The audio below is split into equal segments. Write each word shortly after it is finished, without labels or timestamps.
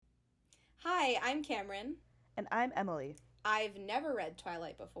Hi, I'm Cameron. And I'm Emily. I've never read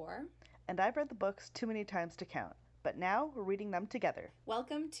Twilight before. And I've read the books too many times to count, but now we're reading them together.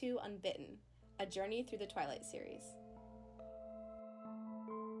 Welcome to Unbitten, a journey through the Twilight series.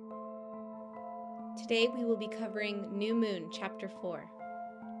 Today we will be covering New Moon, Chapter 4.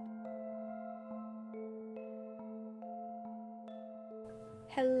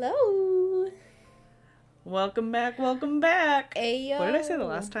 Hello! Welcome back, welcome back! Ayo! What did I say the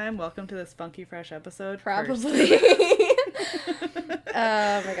last time? Welcome to this funky fresh episode? Probably.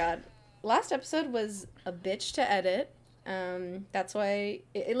 Oh my god. Last episode was a bitch to edit. That's why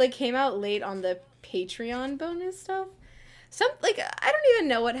it came out late on the Patreon bonus stuff. I don't even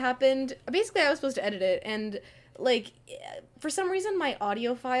know what happened. Basically, I was supposed to edit it, and for some reason my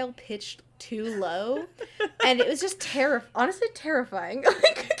audio file pitched too low, and it was just honestly terrifying.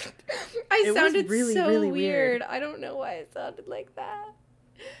 I sounded really, so really weird. I don't know why it sounded like that.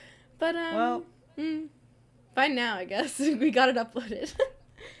 But fine now, I guess. We got it uploaded.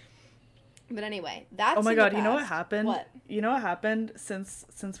 But anyway, that's Oh my god, you know what happened? What? You know what happened since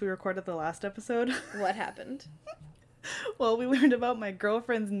we recorded the last episode? What happened? Well, we learned about my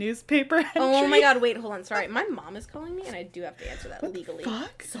girlfriend's newspaper entry. Oh my god, wait, hold on. Sorry, my mom is calling me and I do have to answer that legally.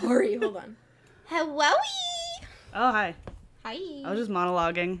 Fuck? Sorry, hold on. Hello. Oh, hi. Hi. I was just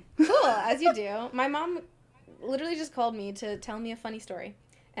monologuing. Cool, as you do. My mom literally just called me to tell me a funny story.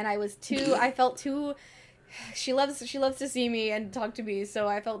 And I felt too she loves to see me and talk to me, so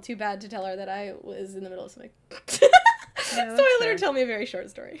I felt too bad to tell her that I was in the middle of something. So I let her tell me a very short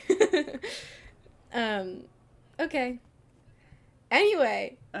story. Okay.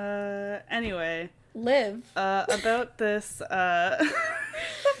 Anyway. Live. About this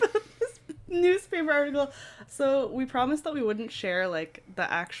newspaper article. So we promised that we wouldn't share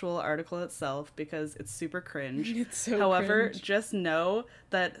the actual article itself because it's super cringe. It's so However, cringe. just know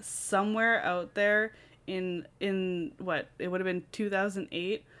that somewhere out there in what it would have been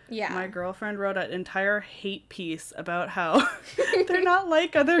 2008, yeah, my girlfriend wrote an entire hate piece about how they're not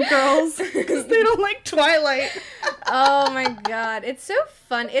like other girls because they don't like Twilight. Oh my god, it's so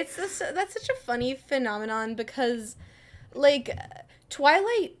fun. That's such a funny phenomenon because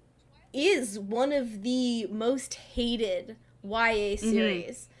Twilight is one of the most hated YA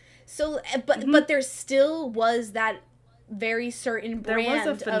series. So but there still was that very certain brand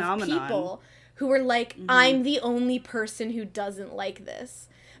of people who were like, I'm the only person who doesn't like this.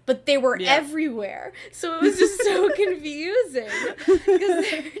 But they were everywhere. So it was just so confusing. Because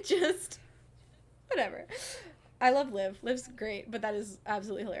they're just... Whatever. I love Liv. Liv's great, but that is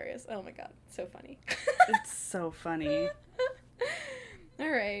absolutely hilarious. Oh my god. So funny. It's so funny.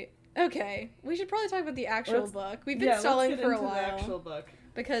 Alright. Okay. We should probably talk about the actual book. We've been stalling for a while. The actual book.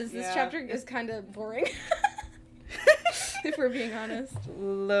 Because this chapter is kind of boring. If we're being honest.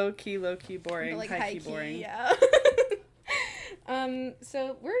 Low key boring. High key boring. Yeah.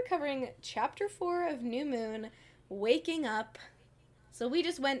 So we're covering chapter 4 of New Moon, Waking Up. So we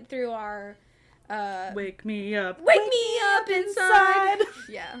just went through our Wake me up inside.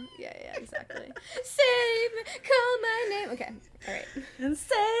 Yeah, exactly. Save me, call my name. Okay, all right. And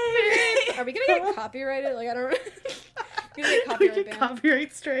save me. Are we gonna get copyrighted? I don't. We're gonna get copyright banned.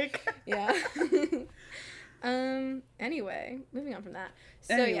 Copyright strike. Yeah. Anyway, moving on from that.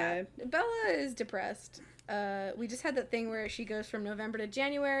 So yeah, Bella is depressed. We just had that thing where she goes from November to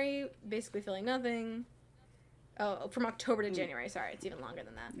January, basically feeling nothing. Oh, from October to January. Sorry, it's even longer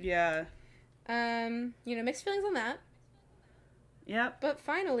than that. Yeah. Mixed feelings on that. Yep. But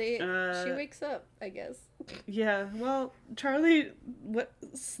finally, she wakes up, I guess. Yeah, well, Charlie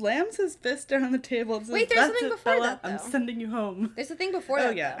slams his fist down on the table and says, wait, there's something before Bella, that, though. I'm sending you home. There's a thing before that,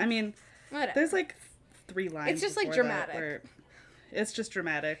 Oh, yeah. though. I mean, whatever. There's 3 lines. It's just dramatic. It's just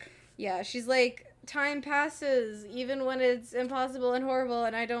dramatic. Yeah, she's like, time passes, even when it's impossible and horrible,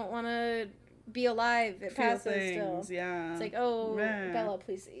 and I don't want to be alive. It Feel passes things, still. Yeah. It's like, oh, Bella,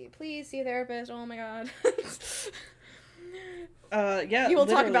 please see a therapist. Oh my god. Yeah. We'll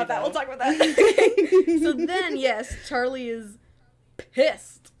talk about that. We'll talk about that. So then, yes, Charlie is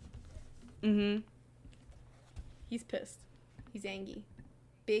pissed. Mm-hmm. He's pissed. He's angry.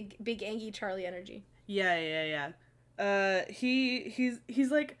 Big angry Charlie energy. Yeah.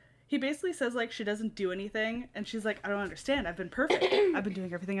 He's like, he basically says she doesn't do anything, and she's like, I don't understand. I've been perfect. I've been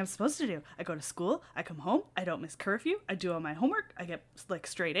doing everything I'm supposed to do. I go to school, I come home, I don't miss curfew, I do all my homework, I get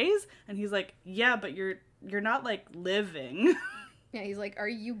straight A's, and he's like, yeah, but you're not living. Yeah, he's like, are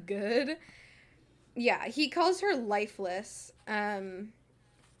you good? Yeah, he calls her lifeless. And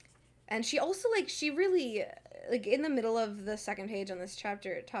she also she really in the middle of the second page on this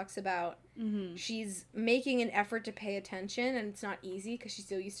chapter, it talks about Mm-hmm. She's making an effort to pay attention, and it's not easy because she's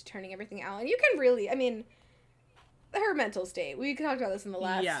so used to turning everything out. And you can really, I mean, her mental state. We talked about this in the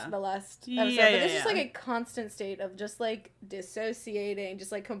last episode, but it's just like a constant state of just like dissociating,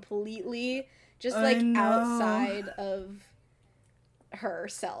 just like completely, just like outside of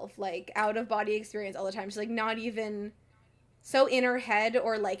herself, like out of body experience all the time. She's like not even so in her head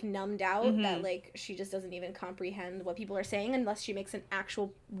or like numbed out that like she just doesn't even comprehend what people are saying unless she makes an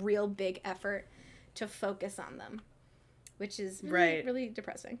actual real big effort to focus on them, which is really, really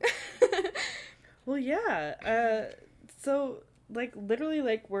depressing. Well, yeah. So like literally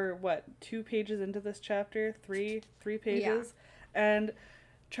like we're 2 pages into this chapter, 3 pages, and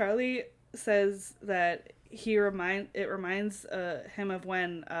Charlie says that it reminds him of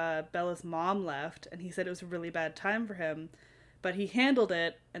when Bella's mom left, and he said it was a really bad time for him, but he handled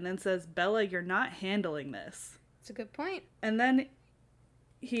it, and then says, Bella, you're not handling this. It's a good point. And then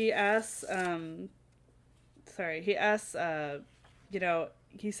he asks, he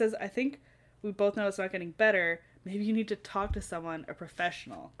says, I think we both know it's not getting better. Maybe you need to talk to someone, a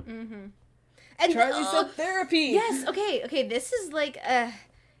professional. Mm-hmm. And Charlie said therapy. Yes. Okay. This is like,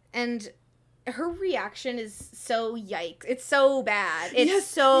 and her reaction is so yikes. It's so bad. It's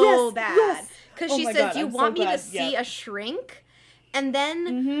so bad. Because she says, "You want me to see a shrink?" And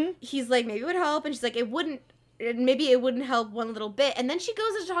then he's like, "Maybe it would help." And she's like, maybe it wouldn't help one little bit. And then she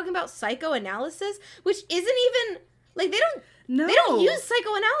goes into talking about psychoanalysis, which isn't even like they don't use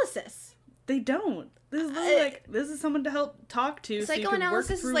psychoanalysis. They don't. This is literally like, this is someone to help talk to so you can work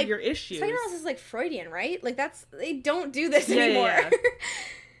through your issues. Psychoanalysis is like Freudian, right? Like they don't do this anymore.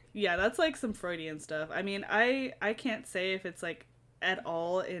 Yeah, that's like some Freudian stuff. I mean, I can't say if it's like at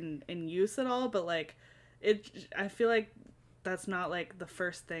all in use at all, but like I feel like that's not like the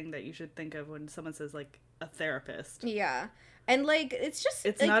first thing that you should think of when someone says like a therapist. Yeah. And like it's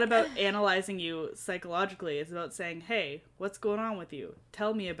like, not about analyzing you psychologically. It's about saying, "Hey, what's going on with you?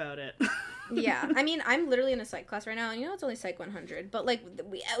 Tell me about it." Yeah. I mean, I'm literally in a psych class right now, and it's only Psych 100, but like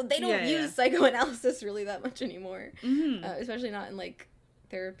they don't use psychoanalysis really that much anymore. Especially not in like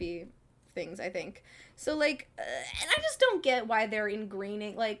therapy things, I think. So like and I just don't get why they're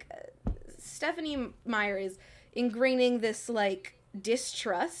ingraining like Stephenie Meyer is ingraining this like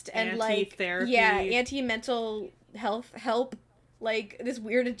distrust and like anti-mental health help, like this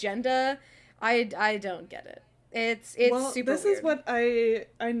weird agenda. I don't get it. It's super this weird. Is what I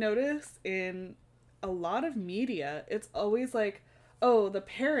notice in a lot of media. It's always like, oh, the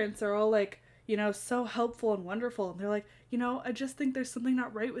parents are all like, so helpful and wonderful, and they're like, I just think there's something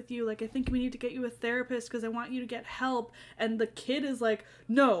not right with you. Like, I think we need to get you a therapist because I want you to get help. And the kid is like,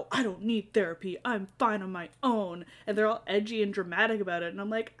 no, I don't need therapy. I'm fine on my own. And they're all edgy and dramatic about it. And I'm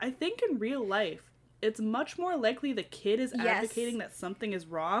like, I think in real life, it's much more likely the kid is advocating that something is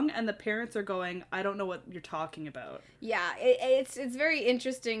wrong, and the parents are going, I don't know what you're talking about. Yeah, it's very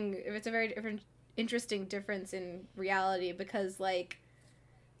interesting. It's a very interesting difference in reality because, like,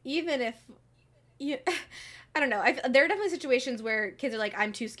 even if I don't know. There are definitely situations where kids are like,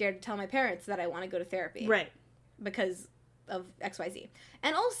 I'm too scared to tell my parents that I want to go to therapy. Right. Because of XYZ.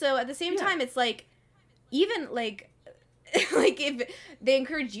 And also, at the same time, it's like, even, like if they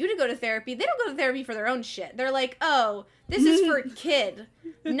encourage you to go to therapy, they don't go to therapy for their own shit. They're like, oh, this is for kid,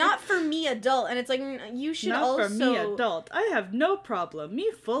 not for me adult. And it's like, you should not also... Not for me adult. I have no problem. Me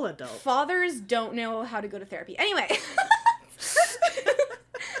full adult. Fathers don't know how to go to therapy. Anyway.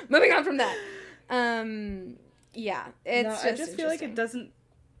 Moving on from that. Yeah, I just feel like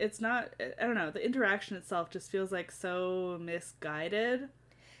it's not, I don't know, the interaction itself just feels like so misguided.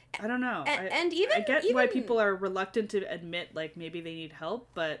 I don't know. And even... I get why people are reluctant to admit, like, maybe they need help,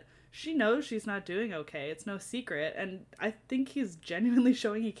 but she knows she's not doing okay. It's no secret. And I think he's genuinely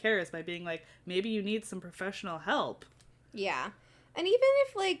showing he cares by being like, maybe you need some professional help. Yeah. And even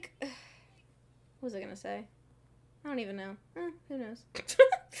if, like... What was I gonna say? I don't even know. Who knows?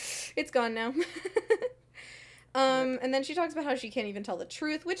 It's gone now. And then she talks about how she can't even tell the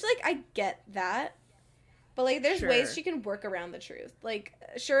truth, which, like, I get that. But, like, there's ways she can work around the truth. Like,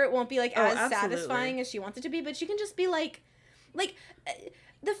 sure, it won't be, like, as satisfying as she wants it to be, but she can just be, like,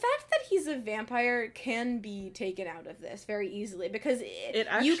 the fact that he's a vampire can be taken out of this very easily, because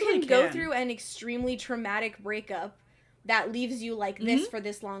you can go through an extremely traumatic breakup that leaves you like this for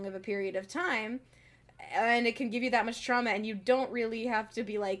this long of a period of time, and it can give you that much trauma, and you don't really have to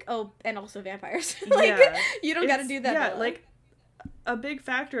be like, oh, and also vampires. You don't gotta do that. Yeah, like, a big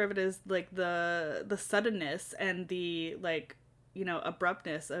factor of it is, like, the suddenness and the, like,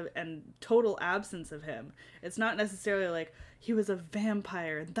 abruptness of, and total absence of him. It's not necessarily like, he was a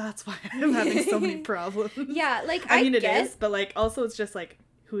vampire, and that's why I'm having so many problems. Yeah, like, I mean, it is, but, like, also it's just, like,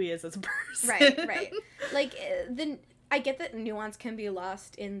 who he is as a person. Right. Like, then I get that nuance can be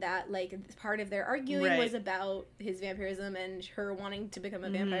lost in that, like, part of their arguing was about his vampirism and her wanting to become a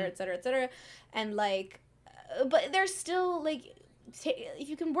vampire, etc., and, like, but there's still, like, if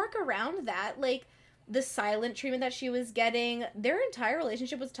you can work around that, like, the silent treatment that she was getting, their entire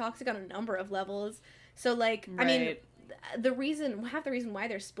relationship was toxic on a number of levels. So, like, I mean, half the reason why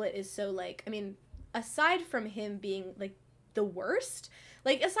they're split is so, like, I mean, aside from him being, like, the worst,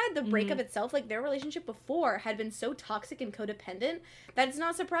 like, aside the breakup itself, like, their relationship before had been so toxic and codependent that it's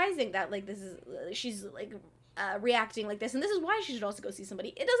not surprising that, like, she's, like, reacting like this, and this is why she should also go see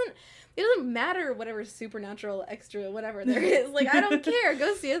somebody. It doesn't matter whatever supernatural extra whatever there is. Like, I don't care.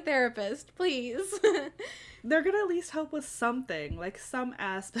 Go see a therapist, please. They're gonna at least help with something, like some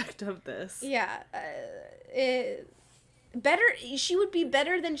aspect of this. Yeah, she would be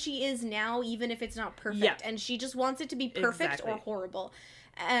better than she is now, even if it's not perfect, and she just wants it to be perfect or horrible,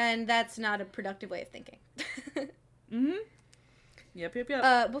 and that's not a productive way of thinking. Yep.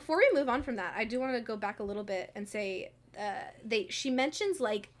 Before we move on from that, I do want to go back a little bit and say she mentions,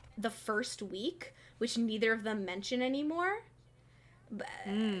 like, the first week, which neither of them mention anymore.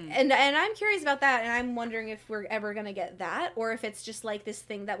 And I'm curious about that, and I'm wondering if we're ever going to get that, or if it's just, like, this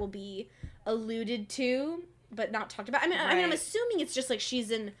thing that will be alluded to but not talked about. I mean, I'm assuming it's just, like,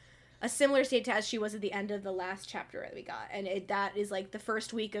 she's in a similar state to as she was at the end of the last chapter that we got, and that is, like, the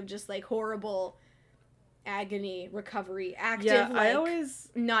first week of just, like, horrible agony, recovery, active, like, I always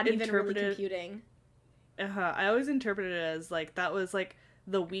not even really computing. I always interpreted it as, like, that was, like,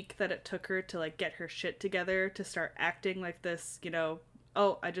 the week that it took her to, like, get her shit together to start acting like this, you know,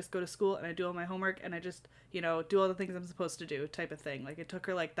 oh, I just go to school and I do all my homework and I just, you know, do all the things I'm supposed to do type of thing. Like, it took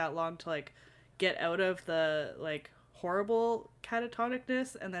her, like, that long to, like, get out of the, like, horrible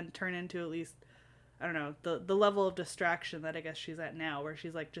catatonicness and then turn into at least, I don't know, the level of distraction that I guess she's at now, where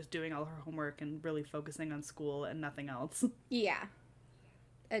she's, like, just doing all her homework and really focusing on school and nothing else. Yeah.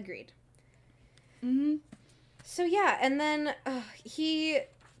 Agreed. So, yeah, and then he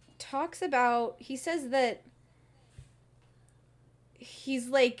says that he's,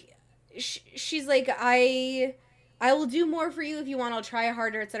 like, she's like, I will do more for you if you want, I'll try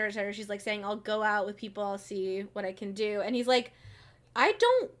harder, etc., etc. She's, like, saying, I'll go out with people, I'll see what I can do. And he's like, I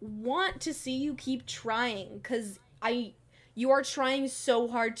don't want to see you keep trying, because you are trying so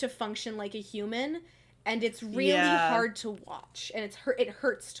hard to function like a human, and it's really hard to watch, and it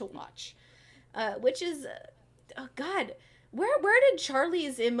hurts to watch. Which is, oh god, where did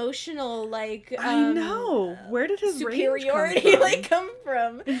Charlie's emotional, like, I know, where did his superiority like come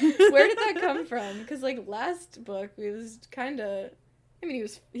from? Where did that come from? Because, like, last book it was kind of, I mean,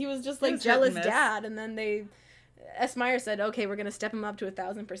 he was just, like, jealous dad, and then S. Meyer said, okay, we're gonna step him up to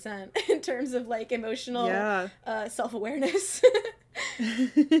 1,000% in terms of, like, emotional self-awareness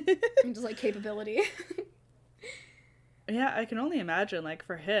and just, like, capability. Yeah, I can only imagine, like,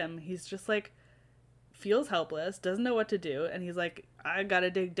 for him, he's just, like, feels helpless, doesn't know what to do, and he's like, I gotta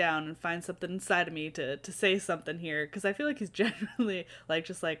dig down and find something inside of me to say something here, because I feel like he's generally, like,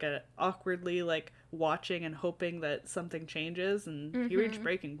 just, like, awkwardly, like, watching and hoping that something changes, and he reached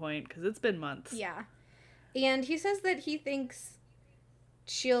breaking point, because it's been months. Yeah. And he says that he thinks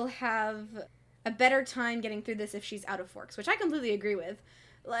she'll have a better time getting through this if she's out of Forks, which I completely agree with.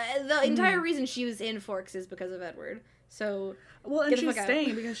 The entire reason she was in Forks is because of Edward. So, well, and she's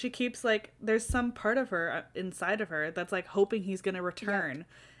staying because she keeps, like, there's some part of her inside of her that's, like, hoping he's gonna return,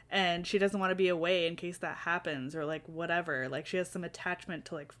 and she doesn't want to be away in case that happens, or, like, whatever. Like, she has some attachment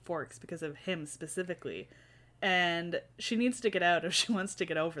to, like, Forks because of him specifically, and she needs to get out if she wants to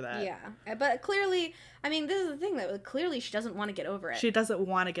get over that. Yeah, but clearly, I mean, this is the thing, that clearly she doesn't want to get over it. She doesn't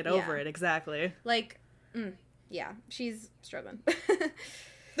want to get over it, exactly. Like, yeah, she's struggling.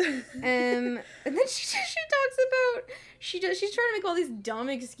 And then she talks about she's trying to make all these dumb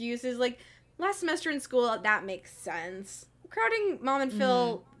excuses, like, last semester in school, that makes sense. Crowding Mom and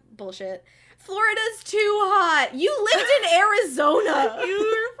Phil, bullshit. Florida's too hot. You lived in Arizona.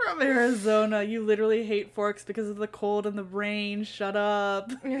 You're from Arizona. You literally hate Forks because of the cold and the rain. Shut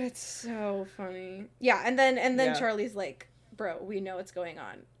up. It's so funny. Yeah, and then Charlie's like, bro, we know what's going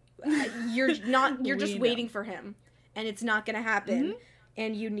on. You're just waiting for him, and it's not gonna happen.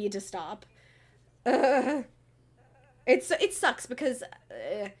 And you need to stop. It sucks because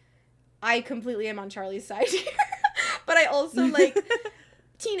I completely am on Charlie's side here. But I also, like,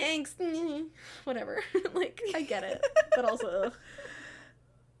 teen angst, whatever. Like, I get it. But also,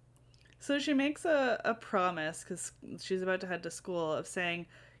 So she makes a promise, because she's about to head to school, of saying,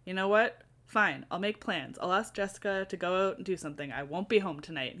 you know what? Fine, I'll make plans. I'll ask Jessica to go out and do something. I won't be home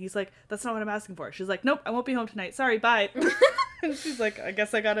tonight. And he's like, that's not what I'm asking for. She's like, nope, I won't be home tonight. Sorry, bye. And she's like, I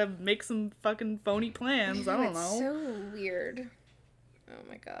guess I gotta make some fucking phony plans. I don't know. It's so weird. Oh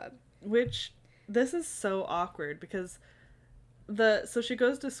my god. Which, this is so awkward because so she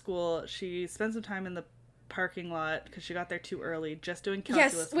goes to school, she spends some time in the parking lot because she got there too early, just doing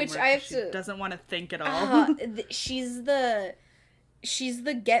calculus which homework, I have she to... doesn't want to think at all. She's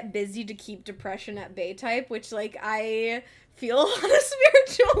the get busy to keep depression at bay type, which, like, I feel on a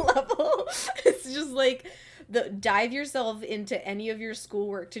spiritual level. It's just like, dive yourself into any of your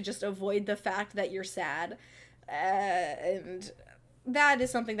schoolwork to just avoid the fact that you're sad. And that is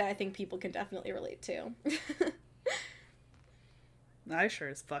something that I think people can definitely relate to. I sure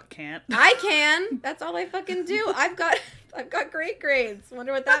as fuck can't. I can. That's all I fucking do. I've got great grades.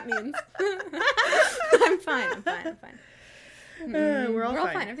 Wonder what that means. I'm fine. We're all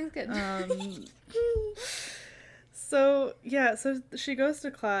fine. Everything's good. So she goes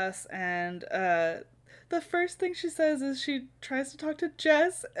to class, and the first thing she says is she tries to talk to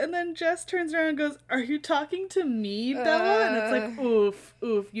Jess, and then Jess turns around and goes, "Are you talking to me, Bella?" And it's like, oof.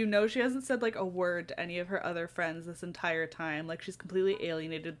 You know, she hasn't said like a word to any of her other friends this entire time. Like, she's completely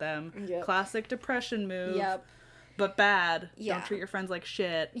alienated them. Yep. Classic depression move. Yep. But bad. Yeah. Don't treat your friends like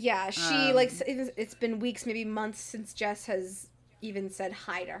shit. Yeah, she, it's been weeks, maybe months since Jess has even said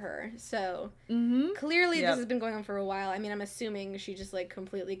hi to her. So, clearly this has been going on for a while. I mean, I'm assuming she just, like,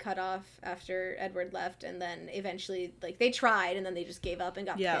 completely cut off after Edward left, and then eventually, like, they tried, and then they just gave up and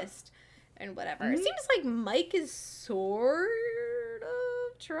got pissed and whatever. It seems like Mike is sort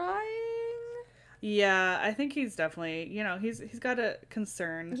of trying. Yeah, I think he's definitely, you know, he's got a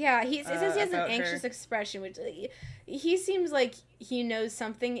concern. Yeah, it says he has an anxious expression, which he seems like he knows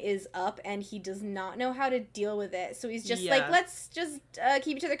something is up and he does not know how to deal with it. So he's just like, let's just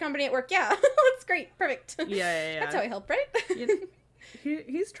keep each other company at work. Yeah, that's great, perfect. Yeah. That's how I help, right?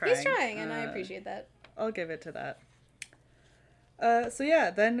 He's trying. He's trying, and I appreciate that. I'll give it to that. So yeah,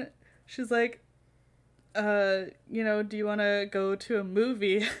 then she's like, you know, do you want to go to a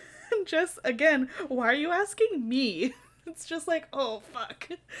movie? Just, again, why are you asking me? It's just like, oh, fuck.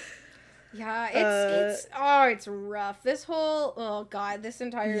 Yeah, it's rough. This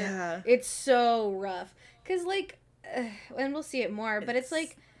entire, it's so rough. Because, like, and we'll see it more, but it's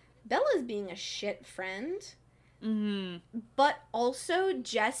like, Bella's being a shit friend. Mm-hmm. But also,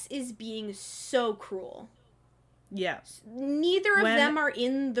 Jess is being so cruel. Yeah. Neither of them are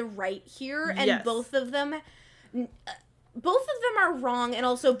in the right here, and both of them are wrong, and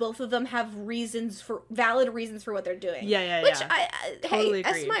also both of them have valid reasons for what they're doing. Yeah. Which totally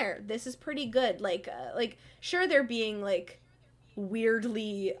agree. S. Meyer, this is pretty good. Like sure, they're being like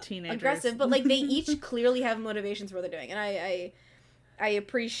weirdly teenagers, aggressive, but like they each clearly have motivations for what they're doing, and I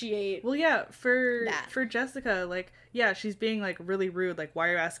appreciate. Well, yeah, for Jessica, like, yeah, she's being like really rude. Like, why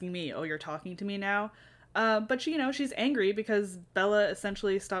are you asking me? Oh, you're talking to me now. But she, you know, she's angry because Bella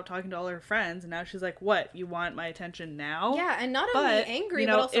essentially stopped talking to all her friends, and now she's like, "What? You want my attention now?" Yeah, and not only angry,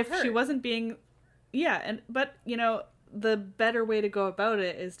 but also if hurt. she wasn't being, but you know, the better way to go about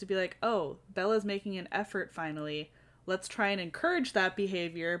it is to be like, "Oh, Bella's making an effort finally. Let's try and encourage that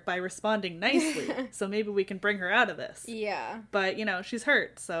behavior by responding nicely. So maybe we can bring her out of this." Yeah. But you know, she's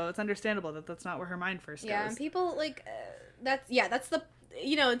hurt, so it's understandable that that's not where her mind first goes. Yeah, and people like that's the.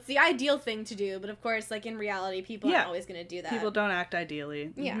 You know, it's the ideal thing to do, but of course, like, in reality, people aren't always going to do that. People don't act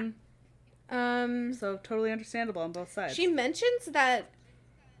ideally. Yeah. Mm-hmm. So, totally understandable on both sides. She mentions that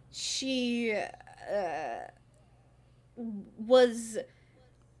she was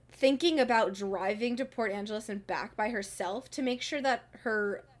thinking about driving to Port Angeles and back by herself to make sure that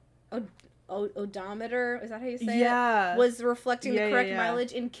her odometer, is that how you say it? Was reflecting the correct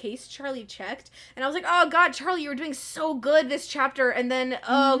mileage in case Charlie checked. And I was like, oh god, Charlie, you were doing so good this chapter, and then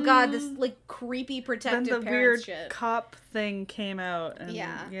god, this like creepy protective parents shit. Weird cop thing came out. And,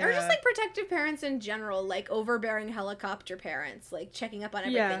 or just like protective parents in general, like overbearing helicopter parents, like checking up on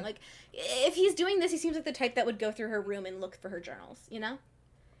everything. Like, if he's doing this, he seems like the type that would go through her room and look for her journals, you know?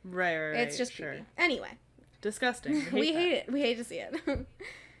 Right. It's just creepy. Anyway. Disgusting. We hate it. We hate to see it.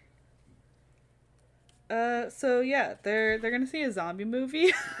 So yeah, they're gonna see a zombie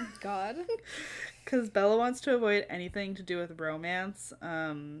movie. God. Because Bella wants to avoid anything to do with romance,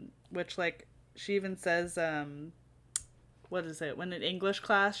 which, like, she even says, what is it? When in English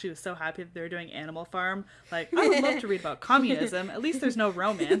class, she was so happy that they were doing Animal Farm. Like, I would love to read about communism. At least there's no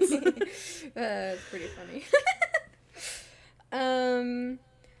romance. It's pretty funny.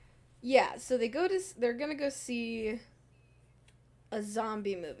 Yeah, so they're gonna go see a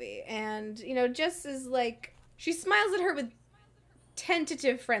zombie movie, and, you know, Jess is like, she smiles at her with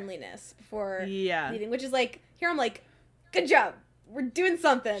tentative friendliness before leaving, which is like, here I'm like, good job, we're doing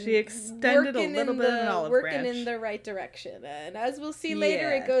something. She extended a little bit of an olive branch. Working in the right direction. And as we'll see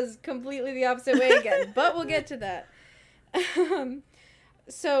later, it goes completely the opposite way again. But we'll get to that.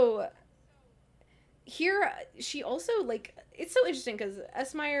 So here, she also, like, it's so interesting because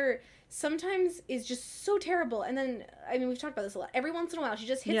Esmire sometimes is just so terrible. And then, I mean, we've talked about this a lot. Every once in a while, she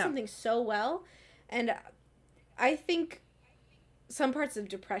just hits something so well. And I think some parts of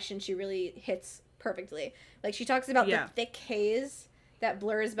Depression she really hits perfectly. Like, she talks about the thick haze that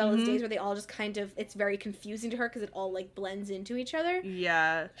blurs Bella's days, where they all just kind of, it's very confusing to her because it all, like, blends into each other.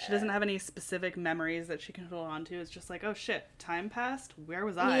 Yeah, she doesn't have any specific memories that she can hold on to. It's just like, oh shit, time passed? Where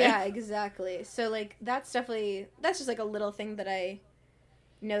was I? Yeah, exactly. So, like, that's just, like, a little thing that I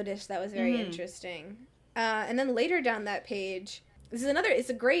noticed that was very interesting. And then later down that page, it's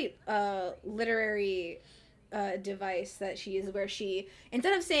a great literary device that she uses, where she,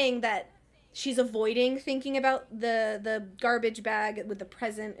 instead of saying that she's avoiding thinking about the garbage bag with the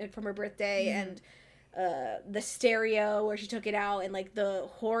present from her birthday and the stereo where she took it out and, like, the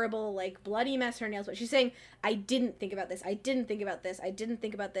horrible, like, bloody mess her nails, but she's saying, I didn't think about this, I didn't think about this, I didn't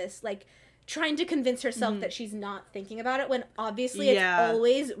think about this, like, trying to convince herself that she's not thinking about it, when obviously it's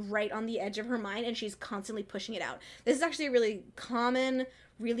always right on the edge of her mind and she's constantly pushing it out. This is actually a really common,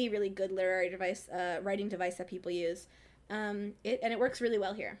 really, really good literary device, writing device that people use. It works really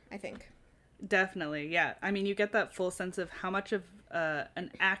well here, I think. Definitely, yeah. I mean, you get that full sense of how much of an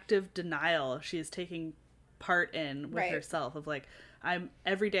active denial she is taking part in with herself. Of, like,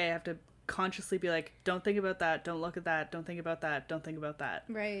 every day I have to consciously be like, don't think about that, don't look at that, don't think about that, don't think about that.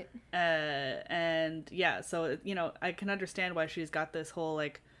 Right. And yeah, so, you know, I can understand why she's got this whole,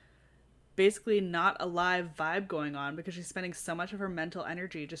 like, basically not alive vibe going on, because she's spending so much of her mental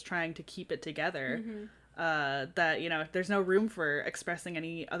energy just trying to keep it together. That, you know, there's no room for expressing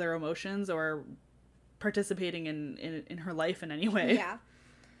any other emotions or participating in her life in any way. Yeah.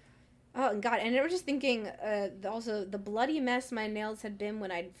 Oh, God. And I was just thinking, also, the bloody mess my nails had been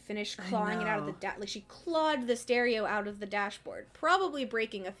when I'd finished clawing it out of the like, she clawed the stereo out of the dashboard, probably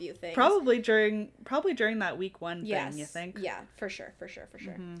breaking a few things. Probably during that week 1 thing, you think? Yeah, for sure.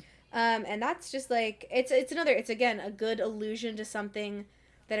 And that's just, like, it's again, a good allusion to something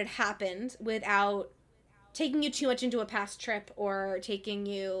that had happened without taking you too much into a past trip or taking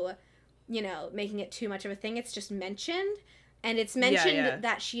you, you know, making it too much of a thing. It's just mentioned, and it's mentioned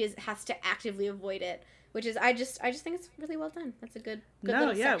that she has to actively avoid it, which is, I just think it's really well done. That's a good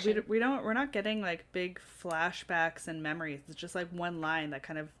little section. We're not getting, like, big flashbacks and memories. It's just, like, one line that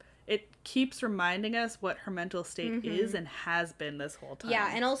kind of, it keeps reminding us what her mental state is and has been this whole time. Yeah,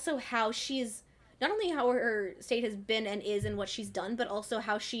 and also how she's, not only how her state has been and is and what she's done, but also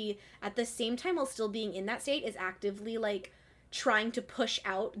how she, at the same time, while still being in that state, is actively, like, trying to push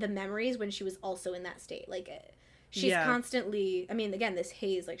out the memories when she was also in that state. Like, she's constantly, I mean, again, this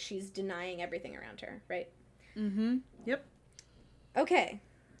haze, like, she's denying everything around her, right? Yep. Okay.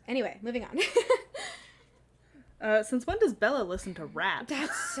 Anyway, moving on. Since when does Bella listen to rap?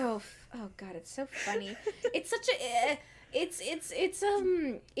 That's so, oh God, it's so funny. It's such a, it's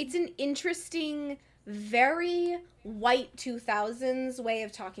an interesting, very white 2000s way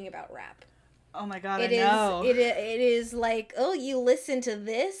of talking about rap. Oh my God, I know. It is like, oh, you listen to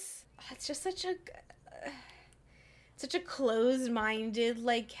this? It's just such a closed-minded,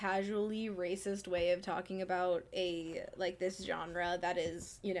 like, casually racist way of talking about this genre that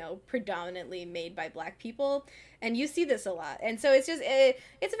is, you know, predominantly made by Black people, and you see this a lot. And so it's just,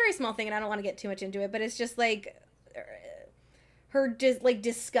 it's a very small thing, and I don't want to get too much into it, but it's just, like, her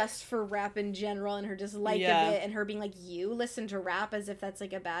disgust for rap in general and her dislike of it, and her being like, you listen to rap as if that's,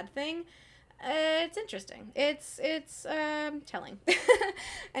 like, a bad thing. It's interesting. It's telling.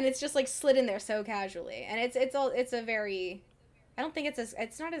 And it's just, like, slid in there so casually. And it's a very, I don't think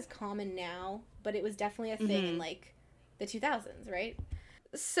it's not as common now, but it was definitely a thing in, like, the 2000s, right?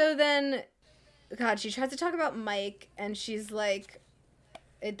 So then, God, she tries to talk about Mike, and she's like,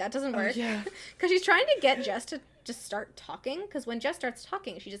 that doesn't work. Because she's trying to get Jess to just start talking, because when Jess starts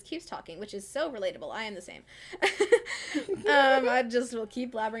talking, she just keeps talking, which is so relatable. I am the same. I just will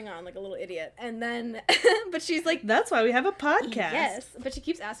keep blabbering on like a little idiot, and then but she's like, that's why we have a podcast. Yes, but she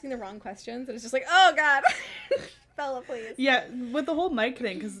keeps asking the wrong questions, and it's just like, oh God. Bella, please. Yeah, with the whole Mike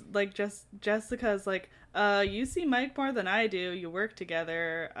thing, because, like, Jessica's like, you see Mike more than I do. You work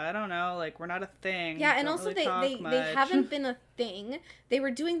together. I don't know. Like, we're not a thing. Yeah, and also they haven't been a thing. They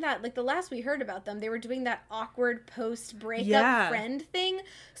were doing that, like, the last we heard about them, they were doing that awkward post-breakup friend thing.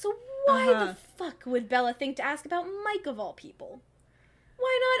 So why the fuck would Bella think to ask about Mike of all people?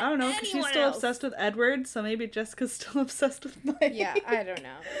 Why not? I don't know, because she's still obsessed with Edward, so maybe Jessica's still obsessed with Mike. Yeah, I don't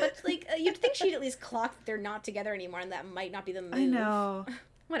know. But, like, you'd think she'd at least clock that they're not together anymore, and that might not be the move. I know.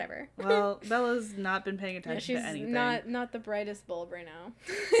 Whatever. Well, Bella's not been paying attention to anything. She's not the brightest bulb right now,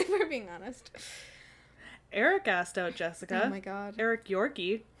 if we're being honest. Eric asked out Jessica. Oh my god. Eric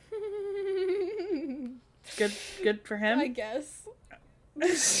Yorkie. Good for him. I guess.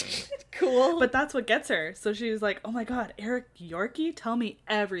 Cool. But that's what gets her. So she's like, oh my god, Eric Yorkie? Tell me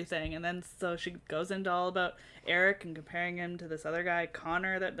everything. And then so she goes into all about Eric and comparing him to this other guy,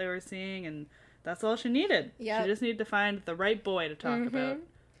 Connor, that they were seeing, and that's all she needed. Yeah. She just needed to find the right boy to talk about.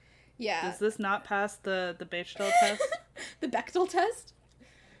 Yeah. Does this not pass the Bechdel test? The Bechdel test?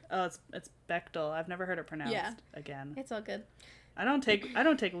 Oh, it's Bechdel. I've never heard it pronounced again. It's all good. I don't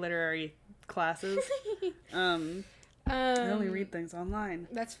take literary classes. I only read things online.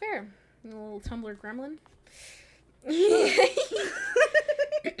 That's fair. A little Tumblr gremlin.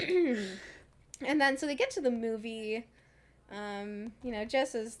 And then so they get to the movie.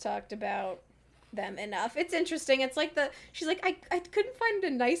 Jess has talked about them enough. It's interesting. It's like she's like, I couldn't find a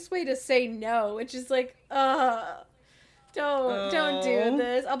nice way to say no, which is like, don't do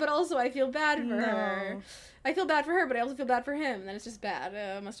this. But also I feel bad for her. I feel bad for her, but I also feel bad for him. And then it's just bad.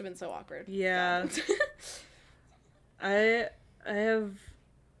 It must have been so awkward. Yeah. I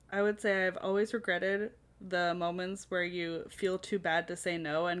would say I've always regretted the moments where you feel too bad to say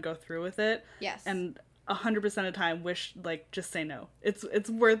no and go through with it. Yes. And 100% of the time wish, like, just say no. It's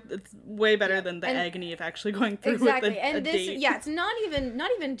way better than the agony of actually going through with a date. Yeah, it's not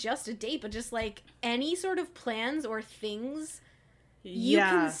even just a date, but just like any sort of plans or things you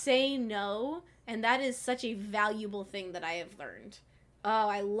can say no, and that is such a valuable thing that I have learned. Oh,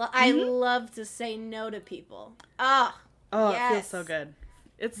 I love to say no to people. Yes. It feels so good.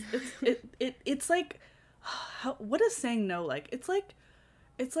 It's like, what is saying no like? It's like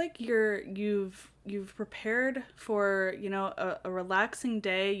you've prepared for, a relaxing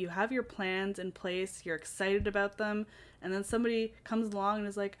day. You have your plans in place. You're excited about them, and then somebody comes along and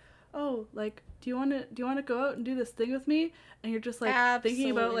is like, "Oh, like, do you want to go out and do this thing with me?" And you're just like thinking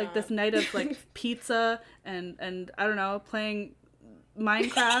about like this night of like pizza and I don't know, playing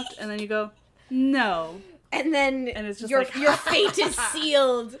Minecraft, and then you go, "No." And then it's just your fate is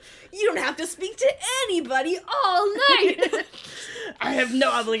sealed. You don't have to speak to anybody all night. I have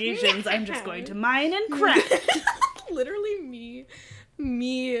no obligations. I'm just going to mine and craft. Literally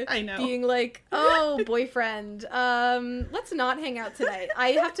me I know. being like, oh, boyfriend, let's not hang out tonight. I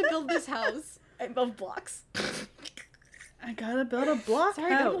have to build this house of blocks. I gotta build a block house. I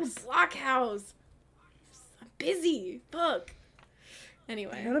gotta build a block house. I'm busy. Fuck.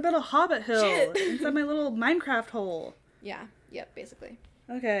 Anyway. I gotta build a hobbit hill inside my little Minecraft hole. Yeah. Yep, basically.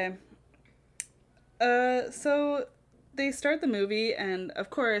 Okay. So they start the movie, and of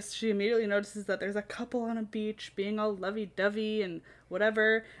course she immediately notices that there's a couple on a beach being all lovey-dovey and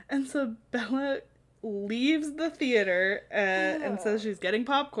whatever, and so Bella leaves the theater and says she's getting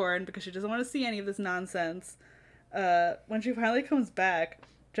popcorn because she doesn't want to see any of this nonsense. When she finally comes back,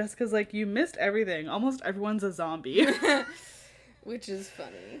 Jessica's like, you missed everything. Almost everyone's a zombie. Which is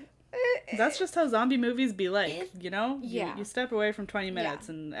funny. That's just how zombie movies be like, Yeah. You step away from 20 minutes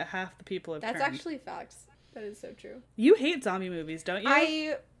and half the people have turned. That's actually facts. That is so true. You hate zombie movies, don't you?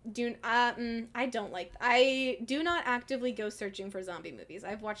 I don't like... I do not actively go searching for zombie movies.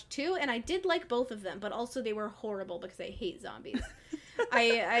 I've watched 2, and I did like both of them, but also they were horrible because I hate zombies.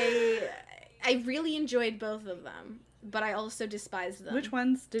 I really enjoyed both of them, but I also despised them. Which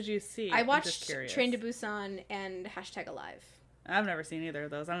ones did you see? I watched Train to Busan and #Alive. I've never seen either of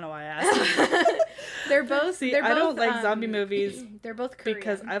those. I don't know why I asked. They're both... I don't like zombie movies. They're both Korean.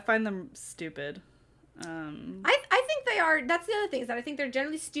 Because I find them stupid. I think they are... That's the other thing, is that I think they're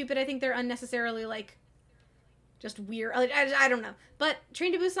generally stupid. I think they're unnecessarily, like, just weird. Like, I don't know. But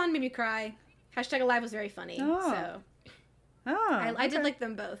Train to Busan made me cry. #Alive was very funny. So... I did like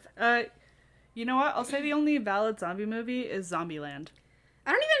them both. You know what? I'll say the only valid zombie movie is Zombieland.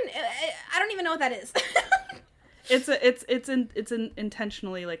 I don't even know what that is. It's an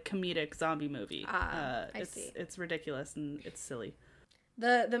intentionally like comedic zombie movie. I see. It's ridiculous and it's silly.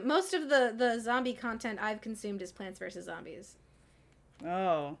 The most of the zombie content I've consumed is Plants vs. Zombies.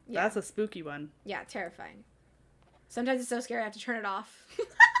 Oh, Yeah. That's a spooky one. Yeah, terrifying. Sometimes it's so scary I have to turn it off.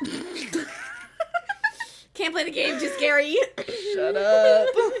 Can't play the game, too scary. Shut up.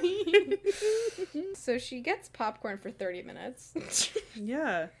 So she gets popcorn for 30 minutes.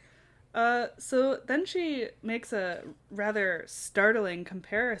 Yeah. So then she makes a rather startling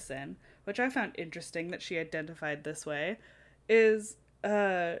comparison, which I found interesting that she identified this way, is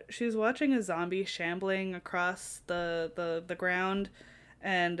she was watching a zombie shambling across the ground,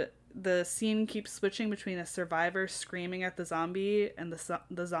 and the scene keeps switching between a survivor screaming at the zombie and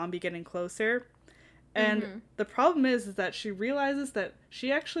the zombie getting closer. And the problem is that she realizes that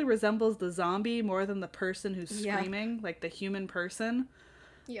she actually resembles the zombie more than the person who's screaming, like the human person.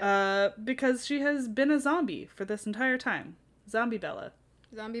 Yeah. Because she has been a zombie for this entire time. Zombie Bella.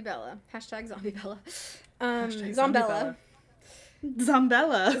 Zombie Bella. Hashtag Zombie Bella. Hashtag Zombella.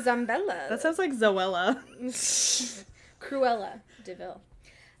 Zombella. Zombella. That sounds like Zoella. Cruella de Vil.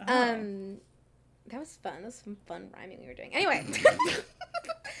 That was fun. That was some fun rhyming we were doing. Anyway.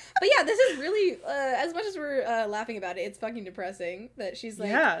 But yeah, this is really, as much as we're laughing about it, it's fucking depressing that she's,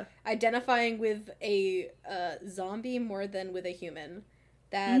 like, identifying with a zombie more than with a human.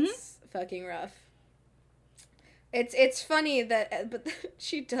 That's fucking rough. It's funny that, but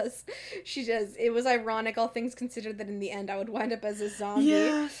she does, it was ironic, all things considered, that in the end I would wind up as a zombie.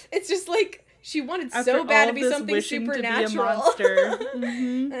 Yeah. It's just, like, she wanted so bad to be something supernatural. To be a monster.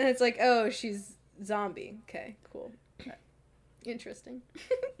 And it's like, oh, she's zombie. Okay, cool. Interesting.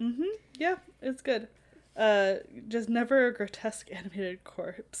 Yeah, it's good. Just never a grotesque animated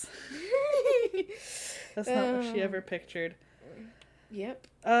corpse. That's not what she ever pictured. Yep.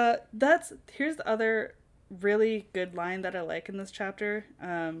 Here's the other really good line that I like in this chapter,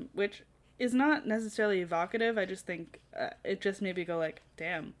 which is not necessarily evocative. I just think it just made me go like,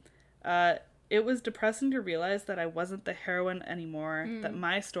 damn. It was depressing to realize that I wasn't the heroine anymore, that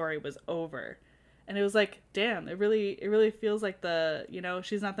my story was over. And it was like, damn, it really feels like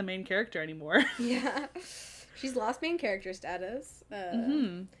she's not the main character anymore. Yeah. She's lost main character status.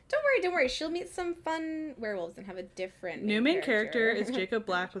 Don't worry. She'll meet some fun werewolves and have a different new main character is Jacob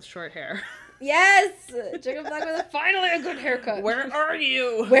Black with short hair. Yes! Jacob Black with finally a good haircut. Where are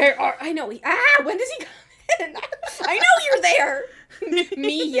you? I know. When does he come in? I know you're there!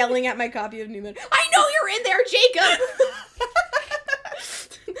 Me yelling at my copy of Newman. I know you're in there, Jacob!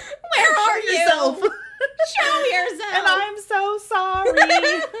 Where are you? Yourself. Show yourself. And I'm so sorry.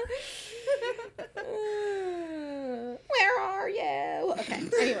 Where are you? Okay,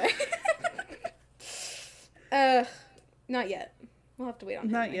 anyway. Not yet. We'll have to wait on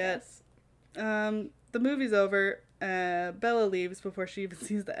him, Not yet. The movie's over. Bella leaves before she even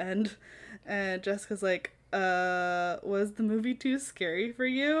sees the end. And Jessica's like, was the movie too scary for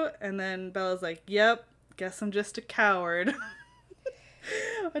you? And then Bella's like, yep, guess I'm just a coward.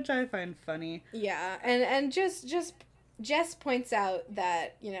 Which I find funny. Yeah, and Jess points out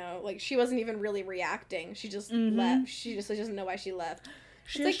that, like, she wasn't even really reacting. She just left. She just doesn't know why she left.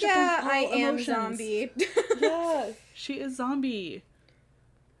 She's like, yeah, I am zombie. Yeah, she is zombie.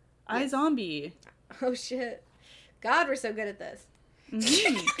 I zombie. Oh, shit. God, we're so good at this. I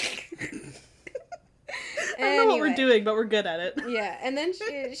don't know what we're doing, but we're good at it. Yeah, and then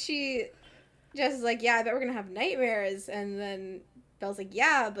Jess is like, yeah, I bet we're gonna have nightmares, and then Belle's like,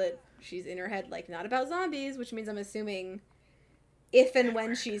 yeah, but she's in her head, like, not about zombies, which means I'm assuming if and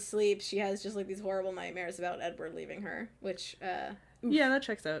when she sleeps, she has just, like, these horrible nightmares about Edward leaving her, which, yeah, that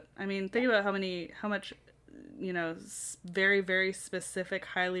checks out. I mean, think about how much, very, very specific,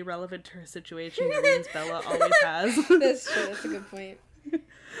 highly relevant to her situation dreams Bella always has. That's true, that's a good point.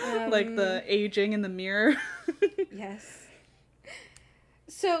 Like the aging in the mirror. Yes.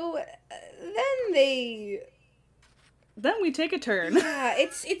 So, Then we take a turn. Yeah,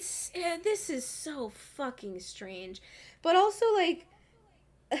 this is so fucking strange. But also, like,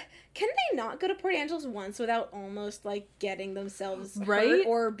 can they not go to Port Angeles once without almost, like, getting themselves hurt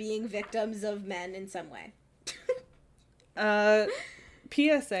or being victims of men in some way?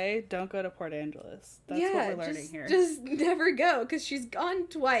 PSA, don't go to Port Angeles. That's what we're learning here. Just never go, because she's gone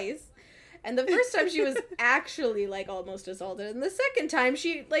twice. And the first time she was actually, like, almost assaulted. And the second time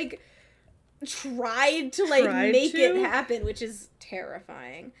she, like, tried to make it happen, which is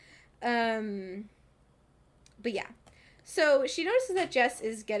terrifying. But yeah. So she notices that Jess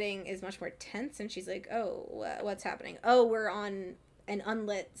is much more tense, and she's like, oh, what's happening? Oh, we're on an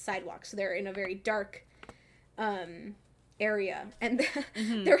unlit sidewalk, so they're in a very dark area, and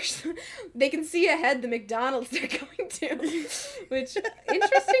they can see ahead the McDonald's they're going to, which,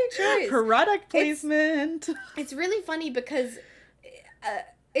 interesting choice. Product placement. It's really funny because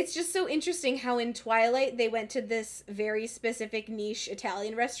it's just so interesting how in Twilight they went to this very specific niche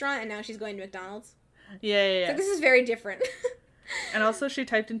Italian restaurant, and now she's going to McDonald's. Yeah. So this is very different. And also she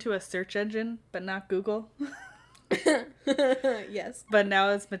typed into a search engine, but not Google. Yes. But now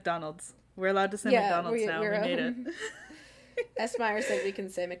it's McDonald's. We're allowed to say McDonald's now. We made it. S. Meyer said we can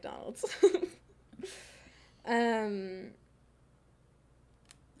say McDonald's.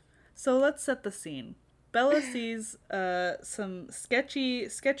 So let's set the scene. Bella sees some sketchy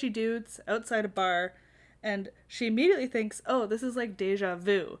dudes outside a bar, And she immediately thinks, oh, this is like deja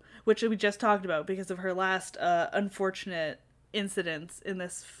vu, which we just talked about because of her last unfortunate incidents in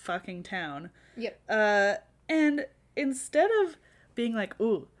this fucking town. Yep. And instead of being like,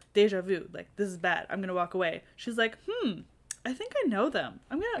 ooh, deja vu, like, this is bad, I'm gonna walk away, she's like, I think I know them.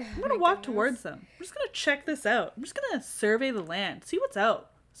 I'm gonna walk towards them. I'm just gonna check this out. I'm just gonna survey the land, see what's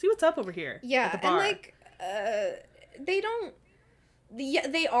out. See what's up over here. Yeah, at the bar. And like, they don't. Yeah,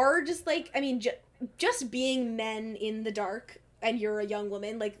 they are just like, I mean, just being men in the dark, and you're a young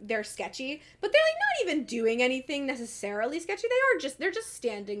woman, like, they're sketchy, but they're like not even doing anything necessarily sketchy. They're just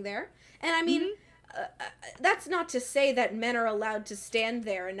standing there, and I mean. That's not to say that men are allowed to stand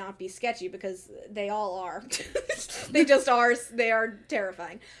there and not be sketchy, because they all are. They just are. They are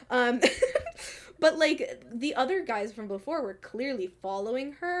terrifying. But like the other guys from before were clearly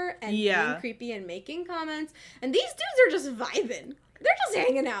following her and being creepy and making comments, and these dudes are just vibing. They're just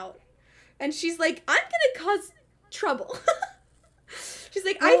hanging out, and she's like, "I'm gonna cause trouble." She's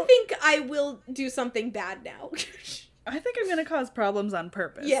like, "I think I will do something bad now." I think I'm gonna cause problems on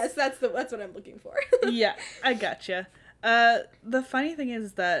purpose. Yes, that's what I'm looking for. Yeah, I gotcha. The funny thing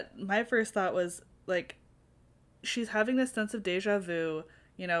is that my first thought was, like, she's having this sense of deja vu,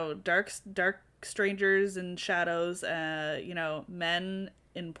 you know, dark strangers and shadows, you know, men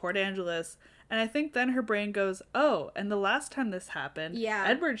in Port Angeles, and I think then her brain goes, oh, and the last time this happened,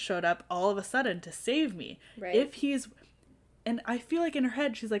 Edward showed up all of a sudden to save me. Right. And I feel like in her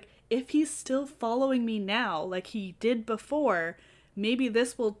head, she's like, if he's still following me now, like he did before, maybe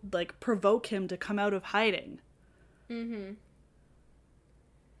this will, like, provoke him to come out of hiding. Mm-hmm.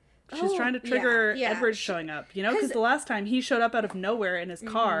 She's trying to trigger Edward showing up, you know? Because the last time he showed up out of nowhere in his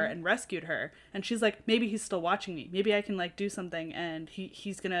car and rescued her. And she's like, maybe he's still watching me. Maybe I can, like, do something and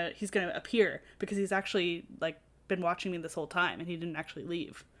he's gonna appear because he's actually, like, been watching me this whole time and he didn't actually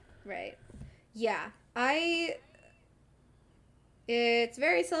leave. Right. Yeah. It's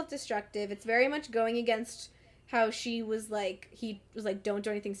very self-destructive. It's very much going against how he was like, don't do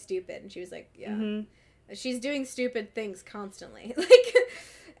anything stupid. And she was like, yeah. Mm-hmm. She's doing stupid things constantly. Like,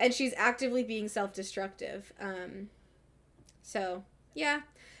 and she's actively being self-destructive. So, yeah.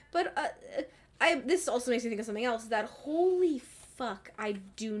 But this also makes me think of something else, that holy fuck, I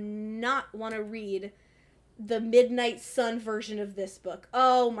do not want to read the Midnight Sun version of this book.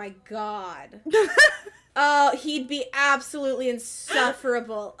 Oh my god. Oh, he'd be absolutely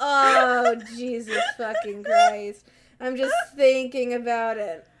insufferable. Oh, Jesus fucking Christ. I'm just thinking about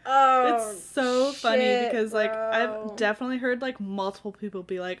it. Oh, it's so funny because, like, bro. I've definitely heard, like, multiple people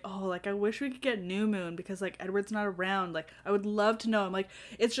be like, oh, like, I wish we could get New Moon because, like, Edward's not around. Like, I would love to know him. Like,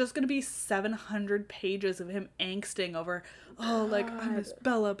 it's just gonna be 700 pages of him angsting over, oh, like, I miss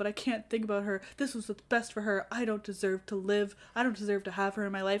Bella, but I can't think about her. This was what's best for her. I don't deserve to live. I don't deserve to have her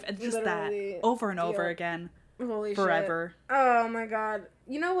in my life. And just literally, that over and over again. Holy forever. Shit. Oh, my God.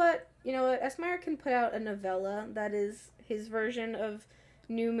 You know what? Esmeyer can put out a novella that is his version of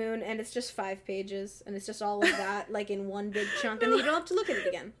New Moon, and it's just 5 pages, and it's just all of that, like, in one big chunk, and you don't have to look at it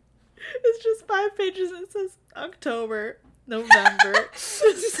again. It's just 5 pages, and it says October, November,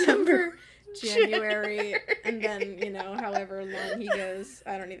 December, January, and then, you know, however long he goes.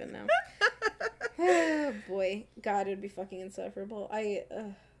 I don't even know. Oh, boy. God, it would be fucking insufferable.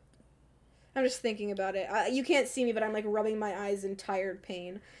 I'm just thinking about it. You can't see me, but I'm, like, rubbing my eyes in tired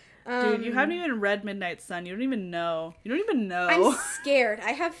pain. Dude, you haven't even read Midnight Sun. You don't even know. I'm scared. I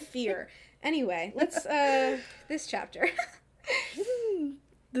have fear. Anyway, let's, this chapter.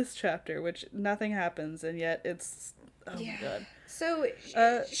 This chapter, which nothing happens, and yet it's, my God. So,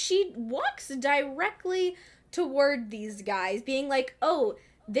 she walks directly toward these guys, being like, oh,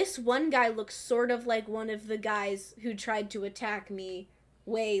 this one guy looks sort of like one of the guys who tried to attack me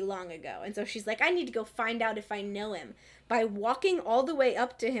way long ago. And so she's like, I need to go find out if I know him, by walking all the way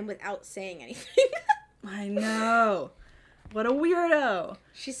up to him without saying anything. I know. What a weirdo.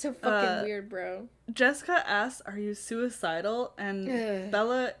 She's so fucking weird, bro. Jessica asks, are you suicidal? And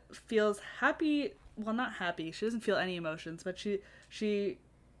Bella feels happy. Well, not happy. She doesn't feel any emotions, but she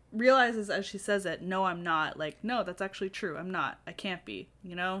realizes as she says it, no, I'm not. Like, no, that's actually true. I'm not. I can't be,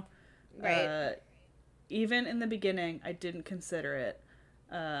 you know? Right. Even in the beginning, I didn't consider it.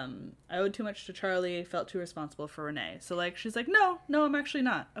 I owed too much to Charlie, felt too responsible for Renee. So, like, she's like, no, I'm actually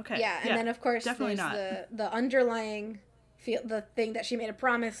not. Okay. Yeah, and then, of course, definitely there's the underlying the thing that she made a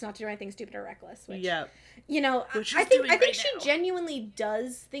promise not to do anything stupid or reckless. Which, you know, I think she genuinely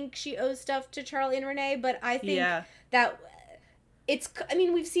does think she owes stuff to Charlie and Renee, but I think that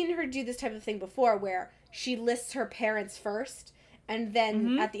we've seen her do this type of thing before where she lists her parents first, And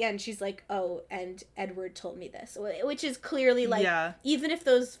then at the end, she's like, oh, and Edward told me this. Which is clearly, like, even if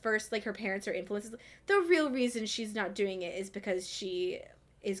those first, like, her parents are influences, the real reason she's not doing it is because she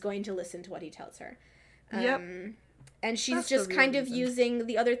is going to listen to what he tells her. And she's That's just kind of using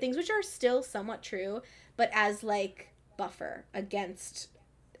the other things, which are still somewhat true, but as, like, buffer against,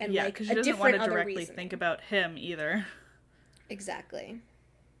 and, like, because she doesn't want to directly think about him either. Exactly.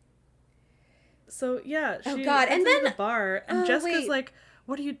 So, yeah, she and then the bar, and Jessica's like,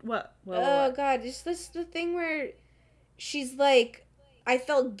 what are you, what? God, is this the thing where she's like, I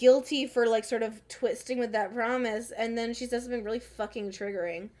felt guilty for, like, sort of twisting with that promise, and then she says something really fucking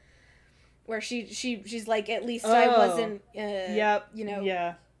triggering, where she's like, at least I wasn't,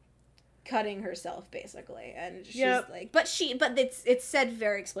 cutting herself, basically, and she's like, but it's said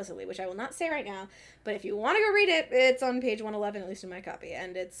very explicitly, which I will not say right now, but if you want to go read it, it's on page 111, at least in my copy,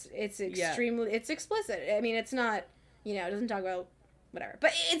 and it's extremely, it's explicit. I mean, it's not, it doesn't talk about whatever,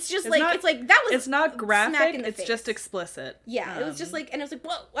 but it's just that was, it's not graphic, it's just explicit. It was just like, and I was like,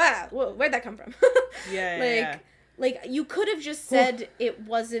 whoa, where'd that come from? Like, you could have just said it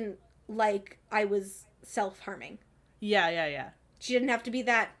wasn't, like, I was self-harming. Yeah. She didn't have to be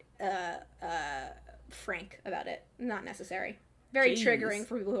that frank about it. Not necessary. Very triggering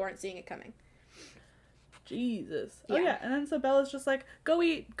for people who aren't seeing it coming. Jesus. And then so Bella's just like, go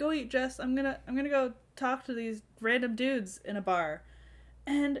eat, Jess. I'm gonna go talk to these random dudes in a bar.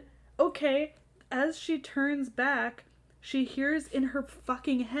 And as she turns back, she hears in her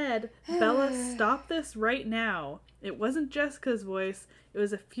fucking head, Bella, stop this right now. It wasn't Jessica's voice. It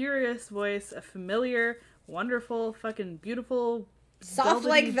was a furious voice, a familiar, wonderful, fucking beautiful, soft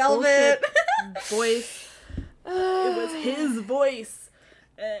like velvet voice. It was his voice.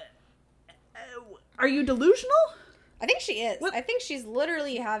 Are you delusional? I think she is. What? I think she's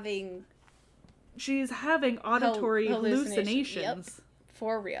literally having... She's having auditory hallucinations. Yep.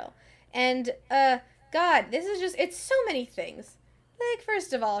 For real. And, God, this is just... It's so many things. Like,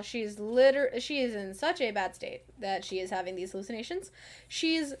 first of all, she is in such a bad state that she is having these hallucinations.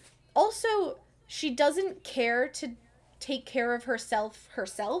 She's also... She doesn't care to take care of herself.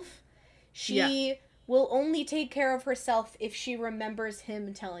 She will only take care of herself if she remembers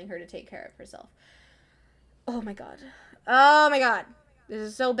him telling her to take care of herself. Oh my god. This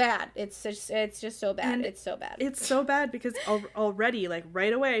is so bad. It's just so bad. And it's so bad. It's so bad because already, like,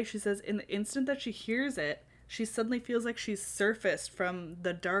 right away, she says in the instant that she hears it, she suddenly feels like she's surfaced from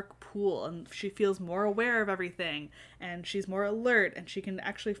the dark pool, and she feels more aware of everything, and she's more alert, and she can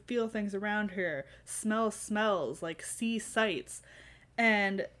actually feel things around her, smell smells, like, see sights.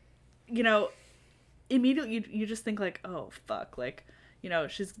 And, immediately you just think, like, oh, fuck, like,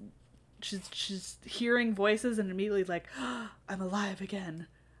 she's hearing voices and immediately like, oh, I'm alive again.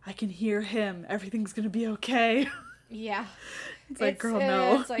 I can hear him. Everything's gonna be okay. Yeah. It's like, girl,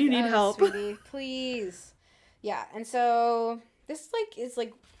 no. Like, you need help. Sweetie, please. Yeah, and so this, like, is,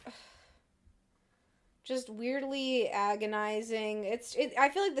 like, just weirdly agonizing. I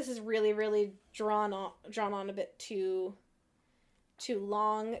feel like this is really, really drawn on a bit too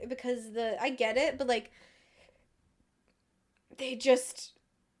long, because I get it, but, like, it just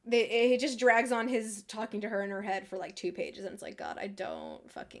drags on his talking to her in her head for, like, 2 pages, and it's like, God, I don't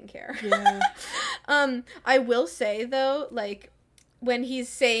fucking care. Yeah. I will say, though, like, when he's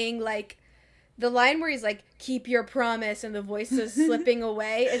saying, like, the line where he's like, keep your promise, and the voice is slipping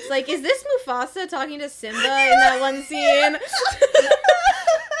away, it's like, is this Mufasa talking to Simba in that one scene?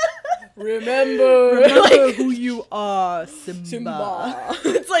 Remember like, who you are, Simba.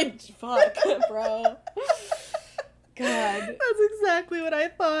 It's like, fuck, bro. God. That's exactly what I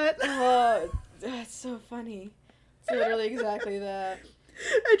thought. Oh, that's so funny. It's literally exactly that.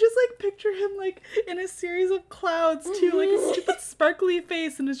 I just, like, picture him, like, in a series of clouds, too, like a stupid sparkly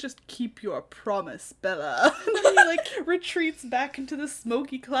face, and it's just, keep your promise, Bella. And then he, like, retreats back into the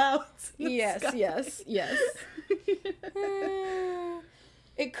smoky clouds. Yes.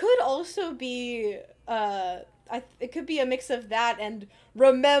 It could also be, it could be a mix of that and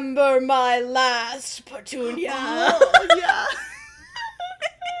remember my last Petunia. Oh, yeah.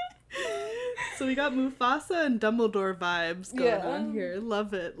 So we got Mufasa and Dumbledore vibes going on here.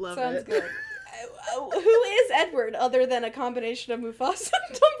 Love it. Sounds good. Who is Edward other than a combination of Mufasa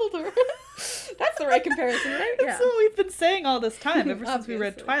and Dumbledore? That's the right comparison, right? That's what we've been saying all this time, ever since we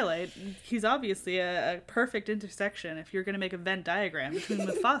read Twilight. He's obviously a perfect intersection if you're going to make a Venn diagram between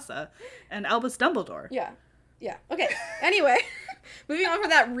Mufasa and Albus Dumbledore. Yeah. Okay. Anyway, moving on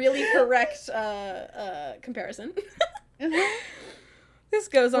from that really correct comparison. This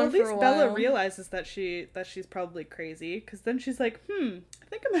goes on for a while. At least Bella realizes that she's probably crazy, because then she's like, I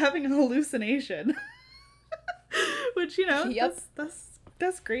think I'm having a hallucination. Which, Yep.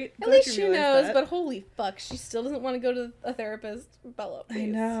 that's great. At least she knows, but holy fuck, she still doesn't want to go to a therapist. Bella, please. I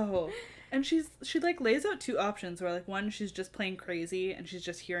know. And she lays out two options where, one, she's just plain crazy and she's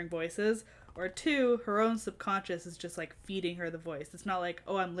just hearing voices, or two, her own subconscious is just, feeding her the voice. It's not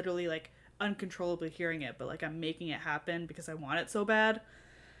oh, I'm literally, uncontrollably hearing it, but, I'm making it happen because I want it so bad.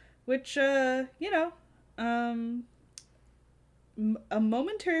 Which, a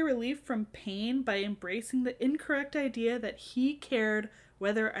momentary relief from pain by embracing the incorrect idea that he cared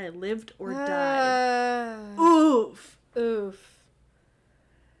whether I lived or died. Oof.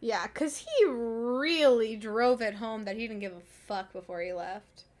 Yeah, because he really drove it home that he didn't give a fuck before he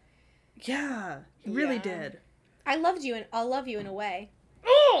left. Yeah, he really did. I loved you, and I'll love you in a way.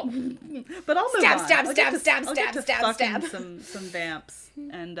 But I'll move on. Stab. Some vamps,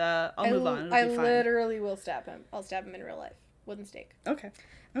 and I'll move on. I literally will stab him. I'll stab him in real life. Wooden stake. Okay.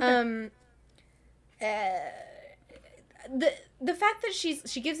 The fact that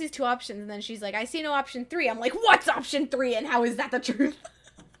she gives these two options and then she's like, I see no option 3. I'm like, what's option 3 and how is that the truth?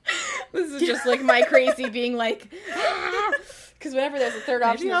 This is just my crazy being because whenever there's a third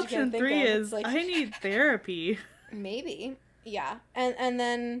option, maybe option 3 is I need therapy. Maybe, yeah, and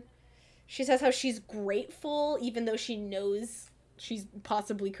then she says how she's grateful even though she knows she's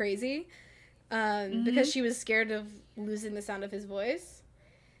possibly crazy, because she was scared of losing the sound of his voice.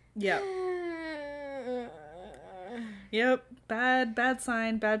 Yeah. Yep. Bad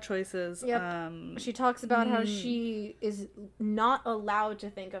sign, bad choices. Yep. She talks about how she is not allowed to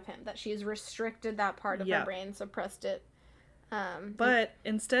think of him, that she has restricted that part of her brain, suppressed it. But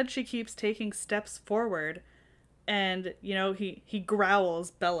instead she keeps taking steps forward, and, he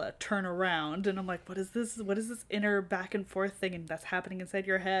growls, Bella, turn around, and I'm like, what is this inner back and forth thing and that's happening inside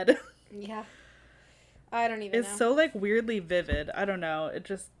your head? Yeah. I don't even know. It's so, weirdly vivid. I don't know.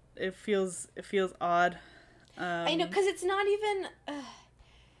 It feels odd. I know, because it's not even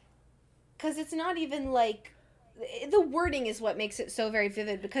the wording is what makes it so very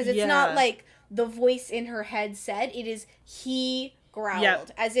vivid, because it's not the voice in her head said, it is he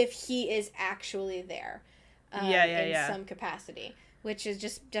growled, as if he is actually there in some capacity, which is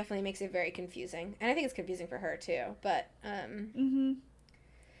just definitely makes it very confusing, and I think it's confusing for her too, but and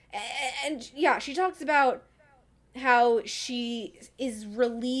she talks about how she is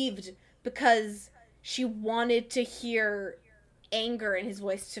relieved because she wanted to hear anger in his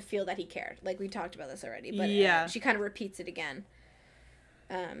voice to feel that he cared. We talked about this already, but she kind of repeats it again.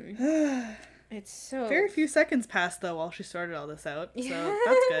 It's so... Very few seconds passed, though, while she started all this out, so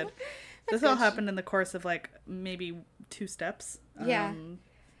that's good. This all happened in the course of, maybe 2 steps. Yeah.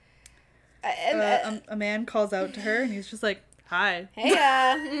 A man calls out to her, and he's just like, hi. Hey,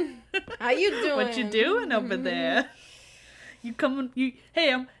 how you doing? What you doing over there? You coming?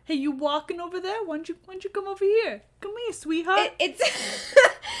 Hey, you walking over there? Why don't you come over here? Come here, sweetheart. But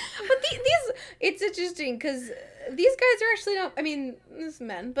it's interesting because these guys are actually not. I mean, this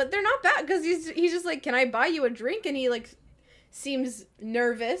men, but they're not bad because he's just like, can I buy you a drink? And he seems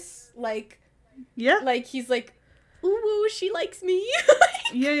nervous, he's like, ooh, she likes me.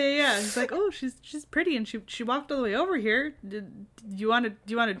 Yeah. He's like, oh, she's pretty, and she walked all the way over here. Do you want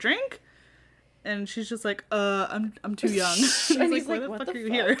a drink? And she's just like, I'm too young. And he's like, why the what fuck the are you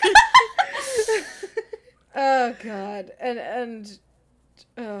fuck? here? Oh god. And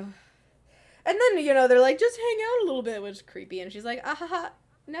then, they're like, just hang out a little bit, which is creepy. And she's like,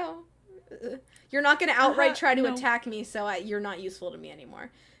 no. You're not going to outright try to attack me, so you're not useful to me anymore.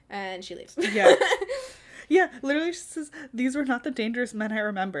 And she leaves. Yeah. Yeah, literally she says, these were not the dangerous men I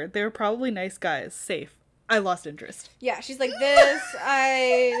remembered. They were probably nice guys. Safe. I lost interest. Yeah, she's like,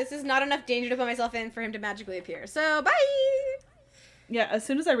 this is not enough danger to put myself in for him to magically appear. So, bye! Yeah, as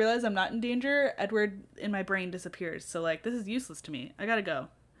soon as I realize I'm not in danger, Edward in my brain disappears. So, this is useless to me. I gotta go.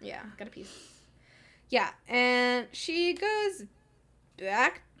 Yeah, gotta pee. Yeah, and she goes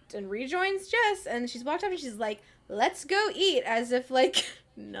back and rejoins Jess, and she's walked up and she's like, let's go eat, as if,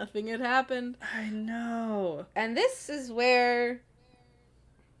 nothing had happened. I know. And this is where...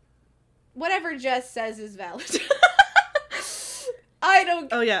 whatever Jess says is valid. I don't...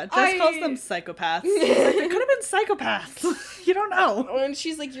 Oh, yeah. Jess calls them psychopaths. They could have been psychopaths. You don't know. And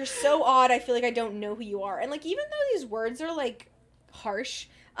she's like, you're so odd. I feel like I don't know who you are. And, even though these words are, harsh,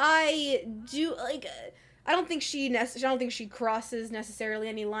 I do, I don't think she crosses necessarily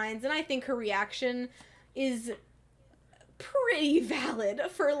any lines. And I think her reaction is pretty valid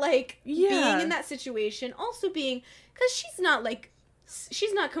for, being in that situation. Also being... because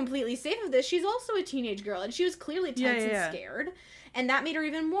she's not completely safe of this. She's also a teenage girl, and she was clearly tense and scared. And that made her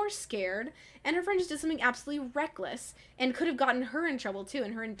even more scared. And her friend just did something absolutely reckless and could have gotten her in trouble too,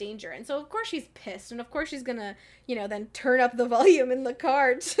 and her in danger. And so of course she's pissed, and of course she's gonna, then turn up the volume in the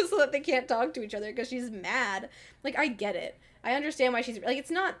car just so that they can't talk to each other because she's mad. Like, I get it. I understand why she's, like,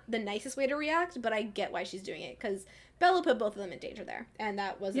 it's not the nicest way to react, but I get why she's doing it, because Bella put both of them in danger there, and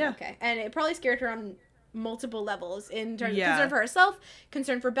that wasn't okay. And it probably scared her on multiple levels, in terms of concern for herself,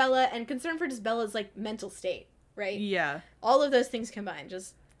 concern for Bella, and concern for just Bella's, like, mental state, right? Yeah. All of those things combined,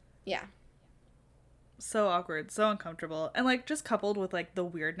 just, yeah. So awkward, so uncomfortable, and, like, just coupled with, like, the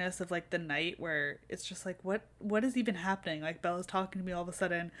weirdness of, like, the night where it's just like, what is even happening? Like, Bella's talking to me all of a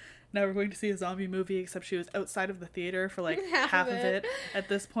sudden. Now we're going to see a zombie movie, except she was outside of the theater for, like, half of it at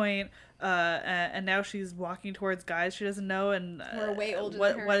this point. And now she's walking towards guys she doesn't know, and we're way older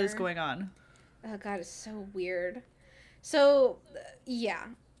than her. What is going on? Oh, God, it's so weird. So, yeah.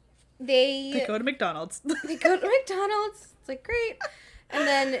 They go to McDonald's. They go to McDonald's. It's, like, great. And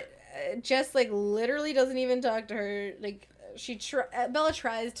then Jess, like, literally doesn't even talk to her. Like, Bella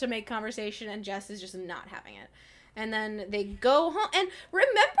tries to make conversation, and Jess is just not having it. And then they go home. And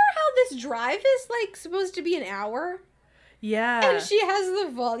remember how this drive is, like, supposed to be an hour? Yeah. And she has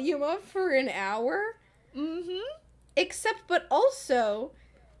the volume up for an hour? Mm-hmm. But also,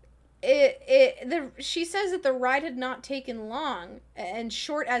 she says that the ride had not taken long, and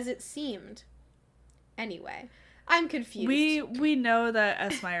short as it seemed. Anyway, I'm confused. We know that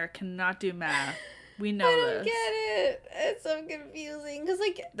Esmeyer cannot do math. We know this. I don't get it. It's so confusing. Because,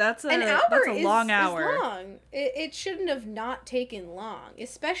 like, an hour that's a long hour. Is long. It shouldn't have not taken long.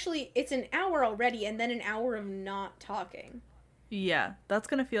 Especially, it's an hour already, and then an hour of not talking. Yeah, that's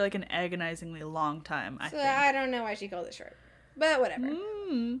going to feel like an agonizingly long time, I think. I don't know why she called it short. But whatever.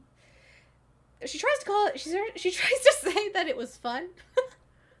 She tries to call it... She tries to say that it was fun.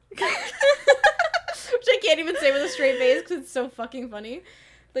 Which I can't even say with a straight face because it's so fucking funny.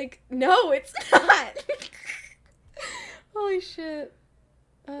 Like, no, it's not. Holy shit.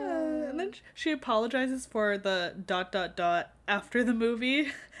 And then she apologizes for the ... after the movie.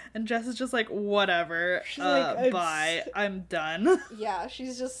 And Jess is just like, whatever. She's like, bye. I'm done. Yeah,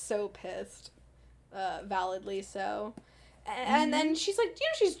 she's just so pissed. Validly so. And then she's like,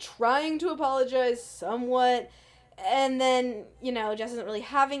 she's trying to apologize somewhat. And then, Jess isn't really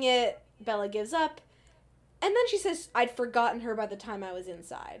having it. Bella gives up. And then she says, I'd forgotten her by the time I was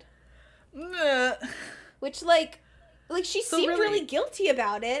inside. Which, like she seemed really guilty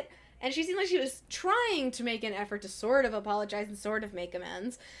about it. And she seemed like she was trying to make an effort to sort of apologize and sort of make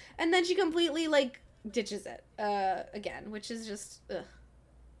amends. And then she completely, like, ditches it again. Which is just,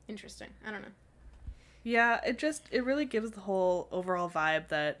 interesting. I don't know. Yeah, it really gives the whole overall vibe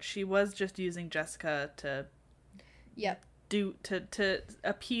that she was just using Jessica to... Yep. To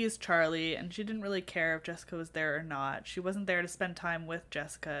appease Charlie, and she didn't really care if Jessica was there or not. She wasn't there to spend time with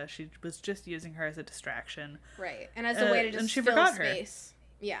Jessica. She was just using her as a distraction. Right. And as a way to just fill space.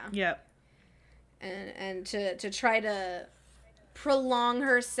 Her. Yeah. Yep. And to try to prolong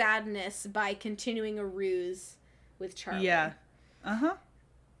her sadness by continuing a ruse with Charlie. Yeah. Uh-huh.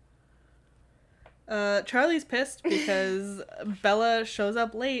 Charlie's pissed because Bella shows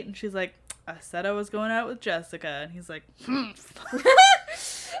up late, and she's like, I said I was going out with Jessica, and he's like,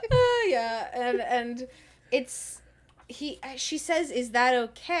 yeah, and she says, is that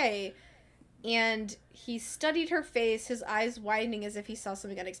okay? And he studied her face, his eyes widening as if he saw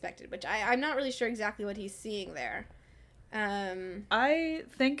something unexpected, which I'm not really sure exactly what he's seeing there. I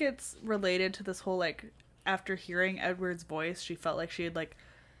think it's related to this whole, like, after hearing Edward's voice, she felt like she had, like,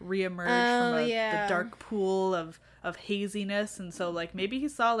 reemerged from the dark pool of haziness, and so, like, maybe he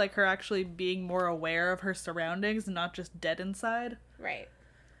saw, like, her actually being more aware of her surroundings and not just dead inside. Right.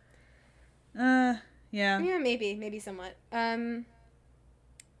 Yeah, maybe somewhat.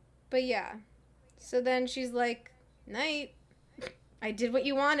 But yeah, so then she's like, night, I did what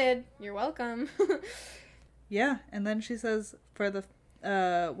you wanted, you're welcome. Yeah, and then she says, for the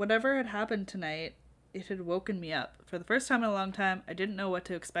whatever had happened tonight, it had woken me up. For the first time in a long time, I didn't know what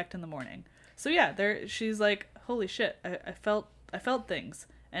to expect in the morning. So yeah, she's like, holy shit, I felt things,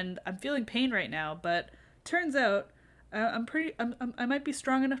 and I'm feeling pain right now, but turns out I might be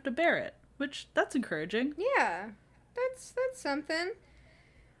strong enough to bear it, which that's encouraging. Yeah, that's something.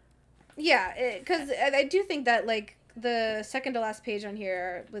 Yeah, because I do think that, like, the second to last page on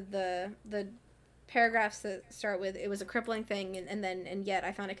here with the paragraphs that start with, it was a crippling thing, and yet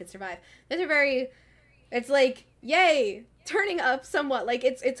I found I could survive. Those are very, it's like, yay, turning up somewhat. Like,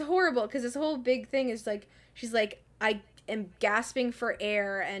 it's horrible, because this whole big thing is, like, she's like, I am gasping for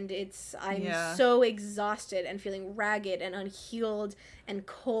air, and I'm so exhausted and feeling ragged and unhealed and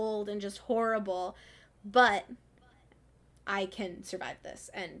cold and just horrible. But I can survive this.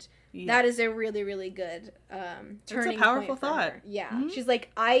 And that is a really, really good turning it's a powerful point for thought. her. Yeah. She's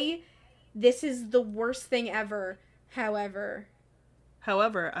like, this is the worst thing ever. However,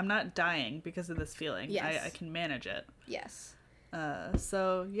 I'm not dying because of this feeling. Yes. I can manage it. Yes.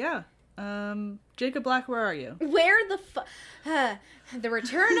 So yeah. Jacob Black, where are you? Where the the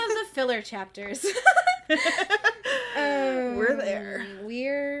return of the filler chapters. We're there.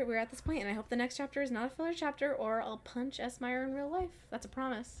 We're at this point, and I hope the next chapter is not a filler chapter, or I'll punch S. Meyer in real life. That's a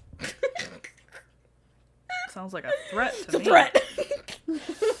promise. Sounds like a threat to me. It's a threat.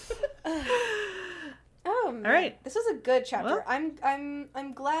 Oh man. All right. This was a good chapter. Well,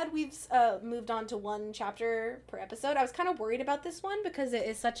 I'm glad we've moved on to one chapter per episode. I was kind of worried about this one because it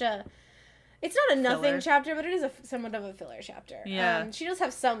is such a. It's not a nothing filler chapter, but it is somewhat of a filler chapter. Yeah. She does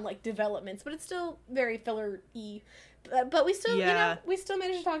have some like developments, but it's still very filler-y. But we still, we still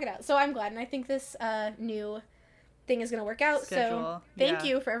managed to talk it out. So I'm glad, and I think this new thing is going to work out. Schedule. So thank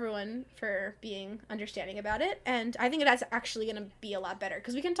you for everyone for being understanding about it, and I think that's actually going to be a lot better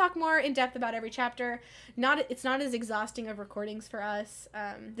because we can talk more in depth about every chapter. It's not as exhausting of recordings for us.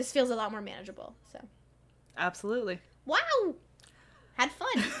 This feels a lot more manageable. So absolutely. Wow. Had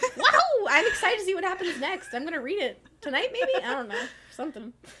fun. Wow! I'm excited to see what happens next. I'm gonna read it tonight, maybe. I don't know,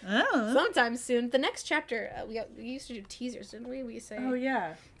 something. Oh. Sometime soon. The next chapter. We used to do teasers, didn't we? We say. Oh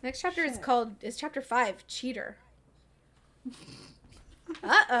yeah. Next chapter is chapter 5. Cheater.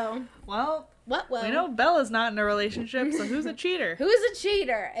 Uh-oh. Well. What? Well. We know Bella's not in a relationship, so who's a cheater? Who's a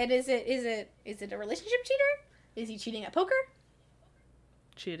cheater? And is it a relationship cheater? Is he cheating at poker?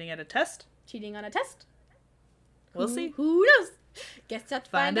 Cheating at a test? Cheating on a test? We'll see. Who knows? Guess we'll have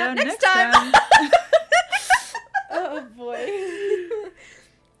to find out next time. Oh boy.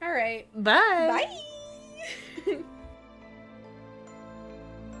 All right. Bye. Bye.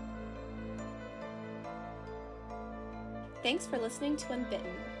 Thanks for listening to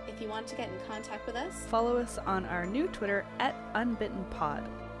Unbitten. If you want to get in contact with us, follow us on our new Twitter @UnbittenPod.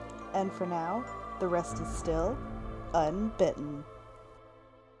 And for now, the rest is still unbitten.